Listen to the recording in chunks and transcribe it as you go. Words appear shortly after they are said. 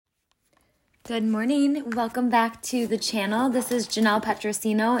Good morning. Welcome back to the channel. This is Janelle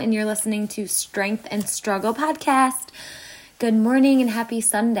Petrosino, and you're listening to Strength and Struggle Podcast. Good morning and happy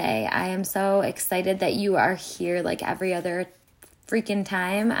Sunday. I am so excited that you are here like every other freaking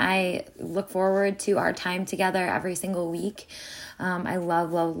time. I look forward to our time together every single week. I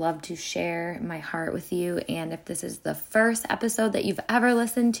love to share my heart with you. And if this is the first episode that you've ever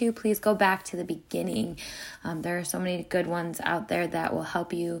listened to, please go back to the beginning. There are so many good ones out there that will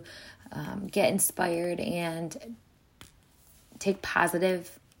help you get inspired and take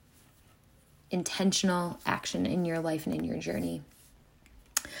positive, intentional action in your life and in your journey.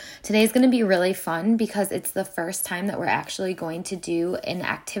 Today is going to be really fun because it's the first time that we're actually going to do an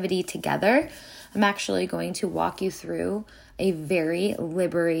activity together. I'm actually going to walk you through a very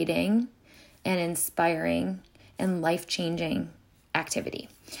liberating and inspiring and life-changing activity.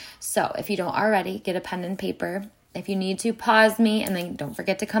 So if you don't already, get a pen and paper. If you need to, pause me and then don't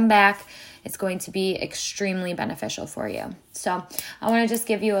forget to come back. It's going to be extremely beneficial for you. So I want to just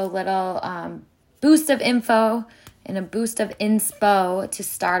give you a little boost of info and a boost of inspo to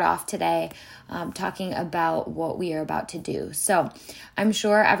start off today, talking about what we are about to do. So I'm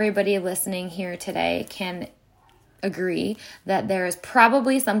sure everybody listening here today can agree that there is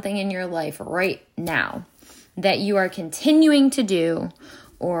probably something in your life right now that you are continuing to do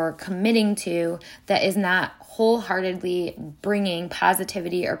or committing to that is not wholeheartedly bringing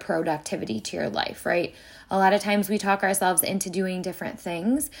positivity or productivity to your life, right? A lot of times we talk ourselves into doing different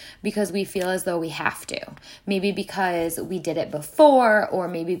things because we feel as though we have to. Maybe because we did it before, or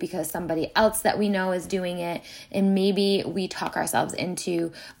maybe because somebody else that we know is doing it. And maybe we talk ourselves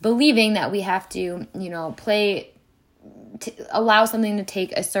into believing that we have to, allow something to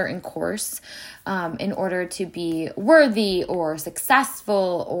take a certain course in order to be worthy or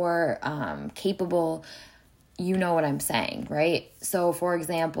successful or capable. You know what I'm saying, right? So for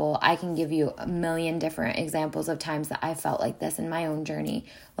example, I can give you a million different examples of times that I felt like this in my own journey.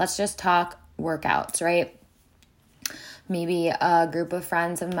 Let's just talk workouts, right? Maybe a group of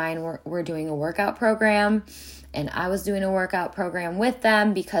friends of mine were doing a workout program, and I was doing a workout program with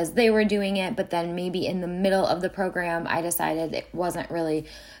them because they were doing it. But then maybe in the middle of the program, I decided it wasn't really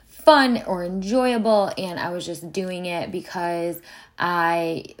fun or enjoyable, and I was just doing it because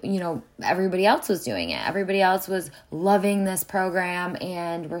everybody else was doing it. Everybody else was loving this program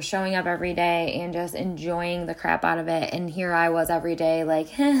and were showing up every day and just enjoying the crap out of it. And here I was every day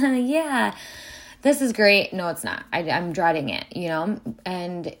like, yeah, this is great. No, it's not. I'm dreading it,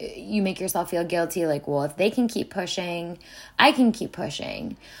 and you make yourself feel guilty. Like, well, if they can keep pushing, I can keep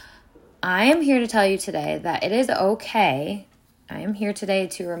pushing. I am here to tell you today that it is okay. I am here today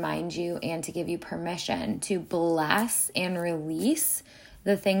to remind you and to give you permission to bless and release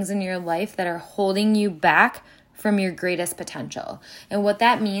the things in your life that are holding you back from your greatest potential. And what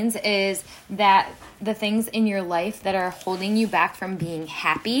that means is that the things in your life that are holding you back from being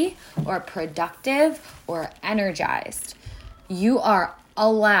happy or productive or energized, you are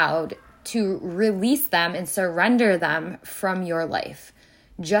allowed to release them and surrender them from your life.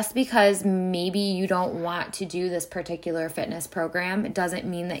 Just because maybe you don't want to do this particular fitness program, it doesn't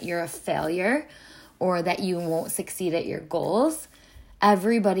mean that you're a failure or that you won't succeed at your goals.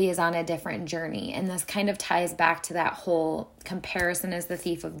 Everybody is on a different journey, and this kind of ties back to that whole comparison is the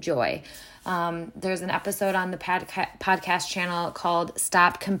thief of joy. There's an episode on the podcast channel called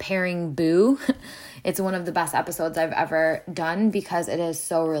Stop Comparing Boo. It's one of the best episodes I've ever done because it is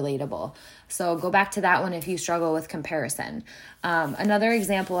so relatable. So go back to that one if you struggle with comparison. Another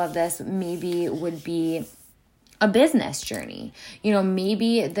example of this maybe would be a business journey.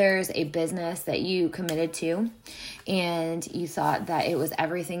 Maybe there's a business that you committed to and you thought that it was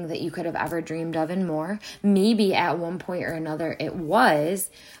everything that you could have ever dreamed of and more. Maybe at one point or another it was,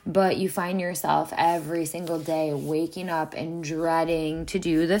 but you find yourself every single day waking up and dreading to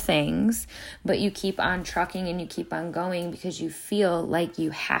do the things, but you keep on trucking and you keep on going because you feel like you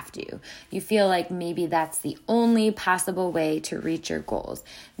have to. You feel like maybe that's the only possible way to reach your goals.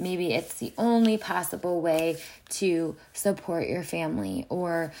 Maybe it's the only possible way to support your family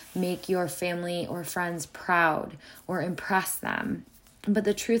or make your family or friends proud or impress them. But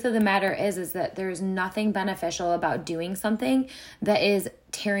the truth of the matter is that there's nothing beneficial about doing something that is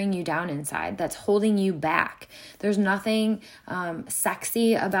tearing you down inside, that's holding you back. There's nothing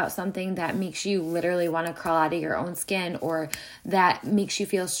sexy about something that makes you literally want to crawl out of your own skin, or that makes you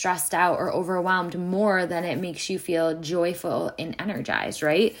feel stressed out or overwhelmed more than it makes you feel joyful and energized,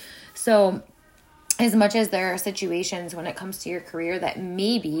 right? So as much as there are situations when it comes to your career that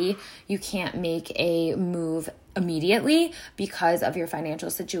maybe you can't make a move immediately because of your financial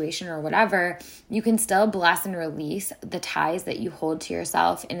situation or whatever, you can still bless and release the ties that you hold to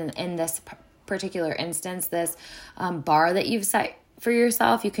yourself in this particular instance, this bar that you've set for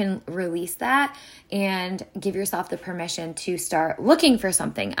yourself, you can release that and give yourself the permission to start looking for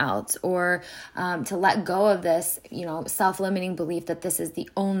something else, or to let go of this, self-limiting belief that this is the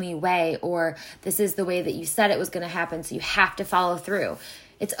only way, or this is the way that you said it was going to happen, so you have to follow through.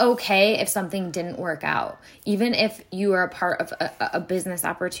 It's okay if something didn't work out. Even if you are a part of a business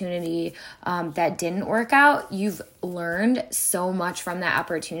opportunity that didn't work out, you've learned so much from that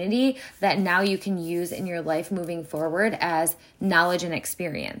opportunity that now you can use in your life moving forward as knowledge and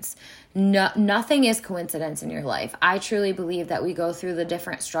experience. Nothing is coincidence in your life. I truly believe that we go through the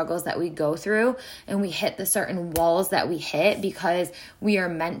different struggles that we go through, and we hit the certain walls that we hit because we are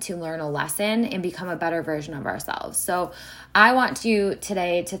meant to learn a lesson and become a better version of ourselves. So I want you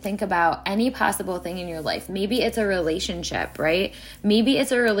today to think about any possible thing in your life. Maybe it's a relationship, right? Maybe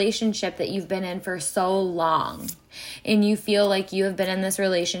it's a relationship that you've been in for so long, and you feel like you have been in this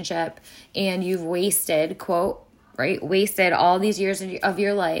relationship and you've wasted, quote, right? Wasted all these years of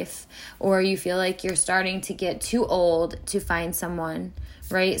your life, or you feel like you're starting to get too old to find someone,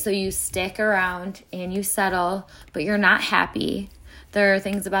 right? So you stick around and you settle, but you're not happy. There are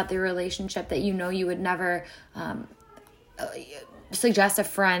things about the relationship that you would never suggest a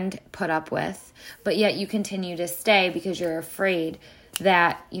friend put up with, but yet you continue to stay because you're afraid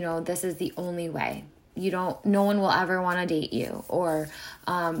that, this is the only way. No one will ever want to date you, or,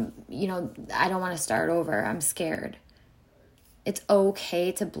 I don't want to start over. I'm scared. It's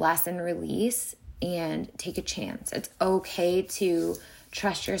okay to bless and release and take a chance. It's okay to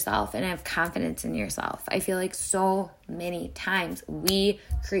trust yourself and have confidence in yourself. I feel like so many times we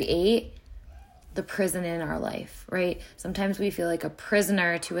create the prison in our life, right? Sometimes we feel like a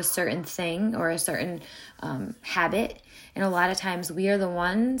prisoner to a certain thing or a certain habit. And a lot of times we are the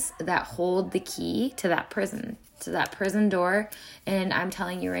ones that hold the key to that prison door. And I'm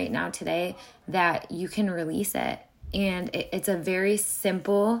telling you right now today that you can release it. And it's a very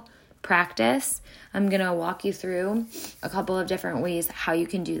simple practice. I'm going to walk you through a couple of different ways how you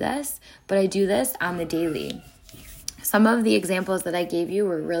can do this, but I do this on the daily. Some of the examples that I gave you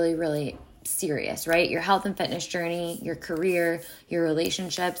were really, really serious, right? Your health and fitness journey, your career, your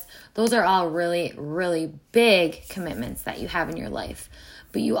relationships, those are all really, really big commitments that you have in your life.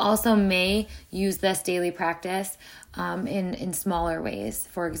 But you also may use this daily practice in smaller ways.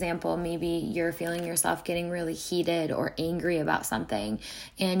 For example, maybe you're feeling yourself getting really heated or angry about something,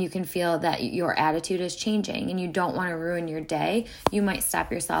 and you can feel that your attitude is changing and you don't want to ruin your day. You might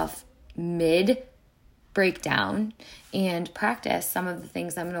stop yourself mid breakdown and practice some of the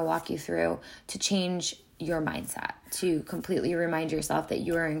things I'm going to walk you through to change your mindset, to completely remind yourself that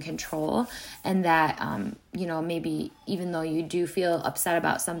you are in control, and that, maybe even though you do feel upset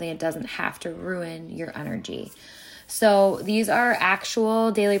about something, it doesn't have to ruin your energy. So these are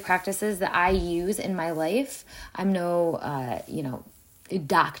actual daily practices that I use in my life. I'm no,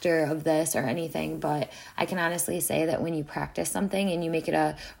 doctor of this or anything, but I can honestly say that when you practice something and you make it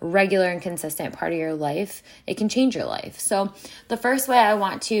a regular and consistent part of your life, it can change your life. So the first way I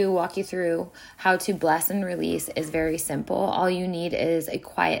want to walk you through how to bless and release is very simple. All you need is a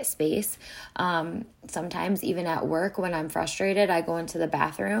quiet space. Sometimes even at work when I'm frustrated, I go into the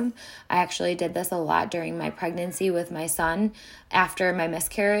bathroom. I actually did this a lot during my pregnancy with my son. After my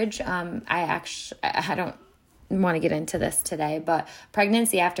miscarriage, I don't want to get into this today, but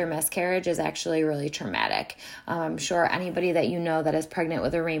pregnancy after miscarriage is actually really traumatic. I'm sure anybody that you know that is pregnant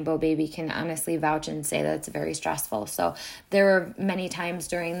with a rainbow baby can honestly vouch and say that it's very stressful. So there were many times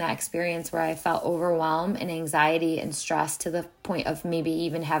during that experience where I felt overwhelmed and anxiety and stress to the point of maybe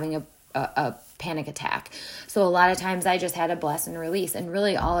even having a panic attack. So a lot of times I just had to bless and release, and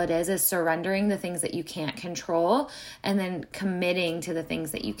really all it is surrendering the things that you can't control and then committing to the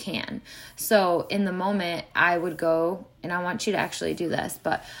things that you can. So in the moment I would go, and I want you to actually do this,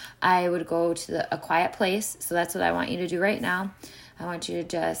 but I would go to a quiet place. So that's what I want you to do right now. I want you to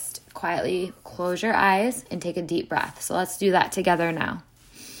just quietly close your eyes and take a deep breath. So let's do that together now.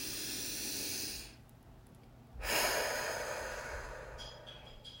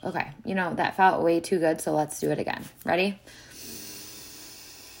 Okay, that felt way too good, so let's do it again. Ready?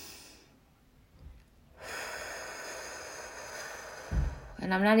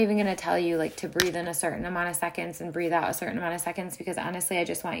 And I'm not even going to tell you to breathe in a certain amount of seconds and breathe out a certain amount of seconds, because honestly, I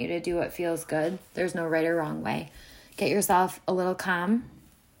just want you to do what feels good. There's no right or wrong way. Get yourself a little calm.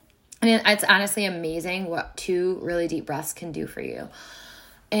 I mean, it's honestly amazing what 2 really deep breaths can do for you.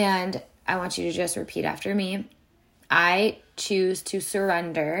 And I want you to just repeat after me. I choose to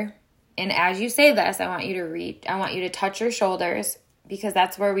surrender. And as you say this, I want you to touch your shoulders, because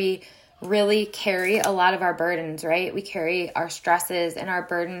that's where we really carry a lot of our burdens, right? We carry our stresses and our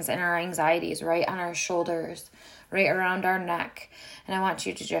burdens and our anxieties right on our shoulders, right around our neck. And I want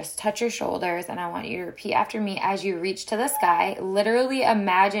you to just touch your shoulders, and I want you to repeat after me as you reach to the sky. Literally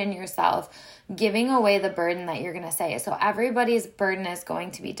imagine yourself giving away the burden that you're going to say. So everybody's burden is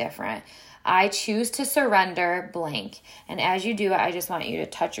going to be different. I choose to surrender blank. And as you do it, I just want you to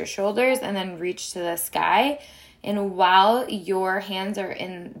touch your shoulders and then reach to the sky. And while your hands are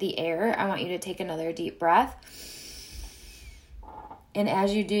in the air, I want you to take another deep breath. And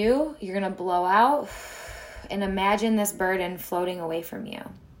as you do, you're going to blow out and imagine this burden floating away from you,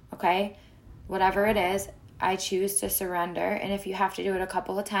 okay? Whatever it is, I choose to surrender. And if you have to do it a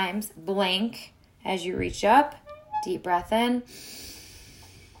couple of times, blank as you reach up, deep breath in,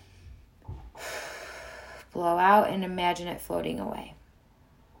 blow out, and imagine it floating away.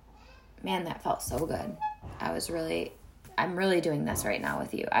 Man, that felt so good. I'm really doing this right now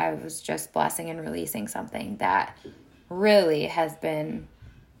with you. I was just blessing and releasing something that really has been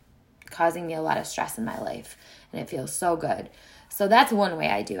causing me a lot of stress in my life, and it feels so good. So that's one way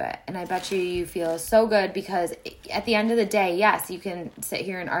I do it, and I bet you feel so good, because at the end of the day, yes, you can sit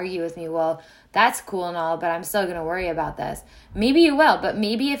here and argue with me, well, that's cool and all, but I'm still going to worry about this. Maybe you will, but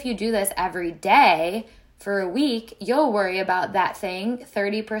maybe if you do this every day for a week, you'll worry about that thing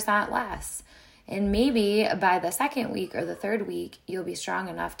 30% less. And maybe by the second week or the third week, you'll be strong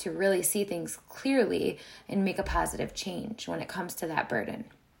enough to really see things clearly and make a positive change when it comes to that burden.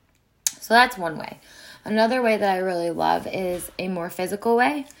 So that's one way. Another way that I really love is a more physical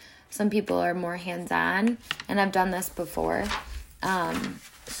way. Some people are more hands-on, and I've done this before.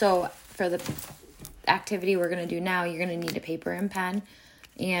 So for the activity we're going to do now, you're going to need a paper and pen,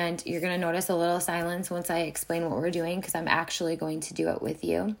 and you're going to notice a little silence once I explain what we're doing, because I'm actually going to do it with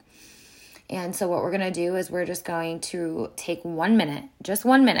you. And so what we're going to do is we're just going to take 1 minute, just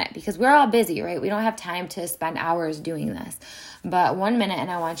 1 minute, because we're all busy, right? We don't have time to spend hours doing this. But 1 minute,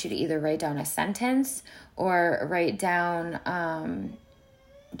 and I want you to either write down a sentence or write down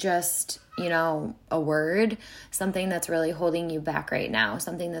just, a word, something that's really holding you back right now,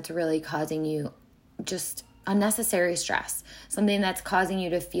 something that's really causing you just unnecessary stress, something that's causing you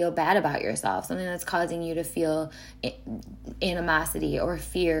to feel bad about yourself, something that's causing you to feel animosity or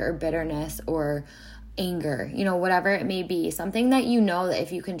fear or bitterness or anger, whatever it may be, something that that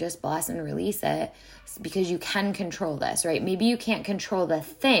if you can just bless and release it, because you can control this, right? Maybe you can't control the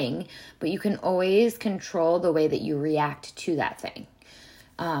thing, but you can always control the way that you react to that thing.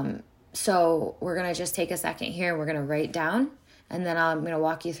 So we're going to just take a second here. We're going to write down, and then I'm going to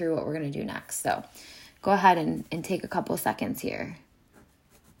walk you through what we're going to do next. So go ahead and take a couple seconds here.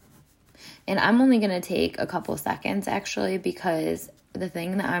 And I'm only going to take a couple seconds, actually, because the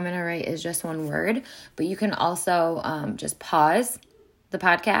thing that I'm going to write is just one word. But you can also just pause the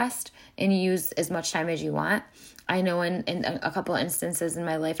podcast and use as much time as you want. I know in a couple instances in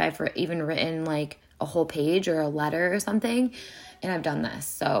my life, I've even written like a whole page or a letter or something, and I've done this.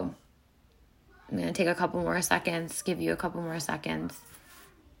 So I'm going to take a couple more seconds, give you a couple more seconds.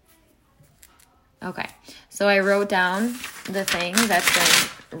 Okay, so I wrote down the thing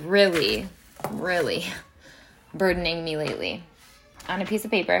that's been really, really burdening me lately on a piece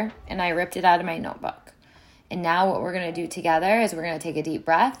of paper, and I ripped it out of my notebook. And now what we're going to do together is we're going to take a deep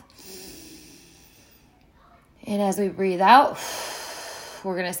breath. And as we breathe out,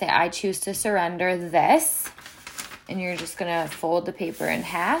 we're going to say, I choose to surrender this. And you're just going to fold the paper in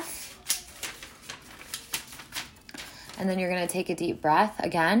half. And then you're going to take a deep breath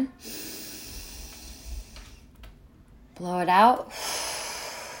again. Blow it out.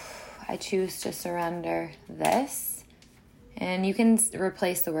 I choose to surrender this. And you can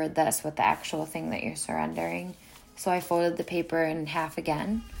replace the word this with the actual thing that you're surrendering. So I folded the paper in half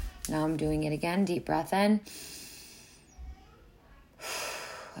again. Now I'm doing it again. Deep breath in.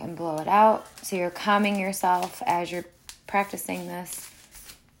 And blow it out. So you're calming yourself as you're practicing this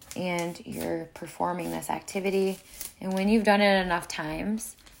and you're performing this activity. And when you've done it enough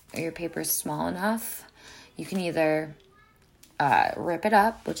times, or your paper's small enough, you can either rip it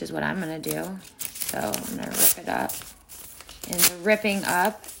up, which is what I'm going to do. So I'm going to rip it up. And the ripping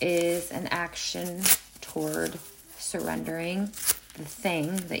up is an action toward surrendering the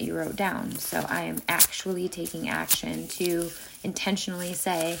thing that you wrote down. So I am actually taking action to intentionally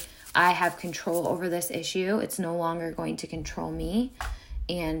say, I have control over this issue. It's no longer going to control me.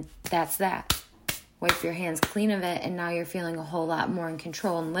 And that's that. Wipe your hands clean of it, and now you're feeling a whole lot more in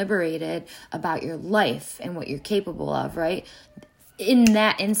control and liberated about your life and what you're capable of, right? In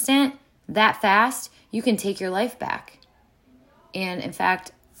that instant, that fast, you can take your life back. And in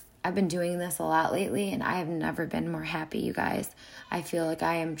fact, I've been doing this a lot lately, and I have never been more happy, you guys. I feel like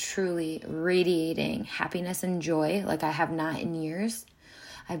I am truly radiating happiness and joy like I have not in years.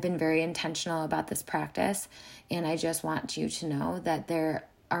 I've been very intentional about this practice, and I just want you to know that there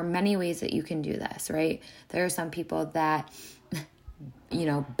are many ways that you can do this, right? There are some people that,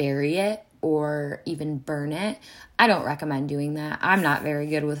 bury it or even burn it. I don't recommend doing that. I'm not very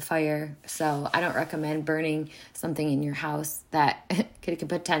good with fire, so I don't recommend burning something in your house that could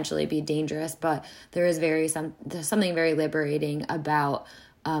potentially be dangerous, but there's something very liberating about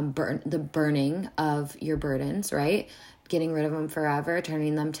the burning of your burdens, right? Getting rid of them forever,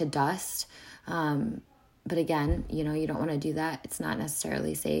 turning them to dust. But again, you don't want to do that. It's not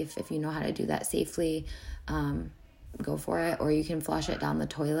necessarily safe. If you know how to do that safely, go for it. Or you can flush it down the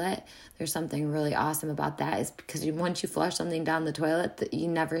toilet. There's something really awesome about that, is because once you flush something down the toilet,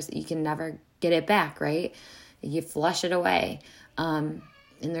 you can never get it back, right? You flush it away. And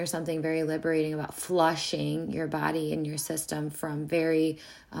there's something very liberating about flushing your body and your system from very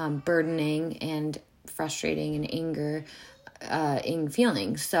burdening and frustrating and anger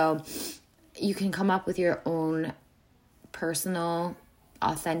feelings. So you can come up with your own personal,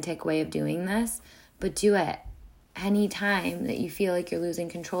 authentic way of doing this, but do it anytime that you feel like you're losing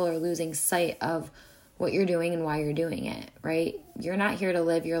control or losing sight of what you're doing and why you're doing it, right? You're not here to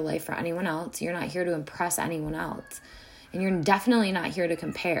live your life for anyone else. You're not here to impress anyone else. And you're definitely not here to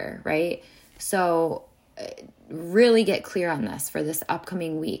compare, right? So really get clear on this for this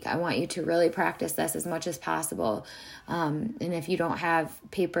upcoming week. I want you to really practice this as much as possible. And if you don't have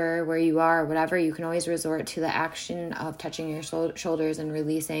paper where you are or whatever, you can always resort to the action of touching your shoulders and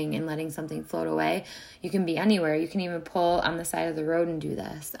releasing and letting something float away. You can be anywhere. You can even pull on the side of the road and do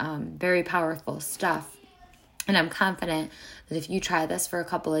this. Very powerful stuff. And I'm confident that if you try this for a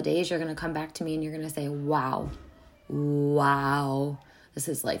couple of days, you're going to come back to me and you're going to say, wow, this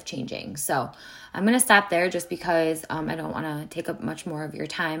is life-changing. So I'm going to stop there just because I don't want to take up much more of your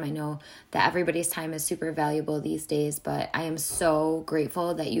time. I know that everybody's time is super valuable these days, but I am so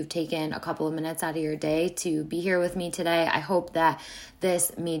grateful that you've taken a couple of minutes out of your day to be here with me today. I hope that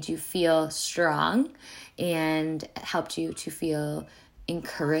this made you feel strong and helped you to feel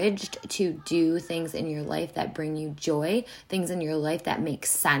encouraged to do things in your life that bring you joy, things in your life that make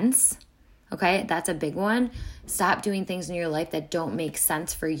sense. Okay, that's a big one. Stop doing things in your life that don't make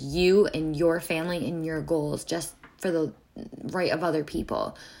sense for you and your family and your goals just for the right of other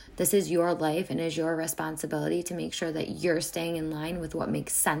people. This is your life and is your responsibility to make sure that you're staying in line with what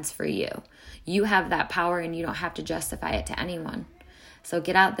makes sense for you. You have that power and you don't have to justify it to anyone. So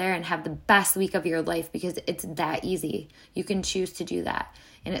get out there and have the best week of your life, because it's that easy. You can choose to do that,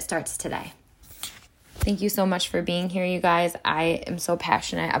 and it starts today. Thank you so much for being here, you guys. I am so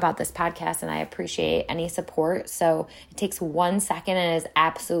passionate about this podcast, and I appreciate any support. So it takes 1 second and is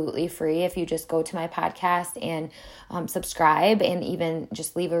absolutely free if you just go to my podcast and subscribe and even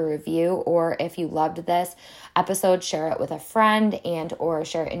just leave a review. Or if you loved this episode, share it with a friend or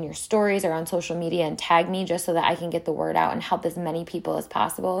share it in your stories or on social media and tag me, just so that I can get the word out and help as many people as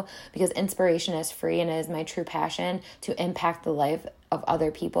possible, because inspiration is free and it is my true passion to impact the life of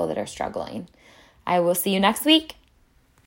other people that are struggling. I will see you next week.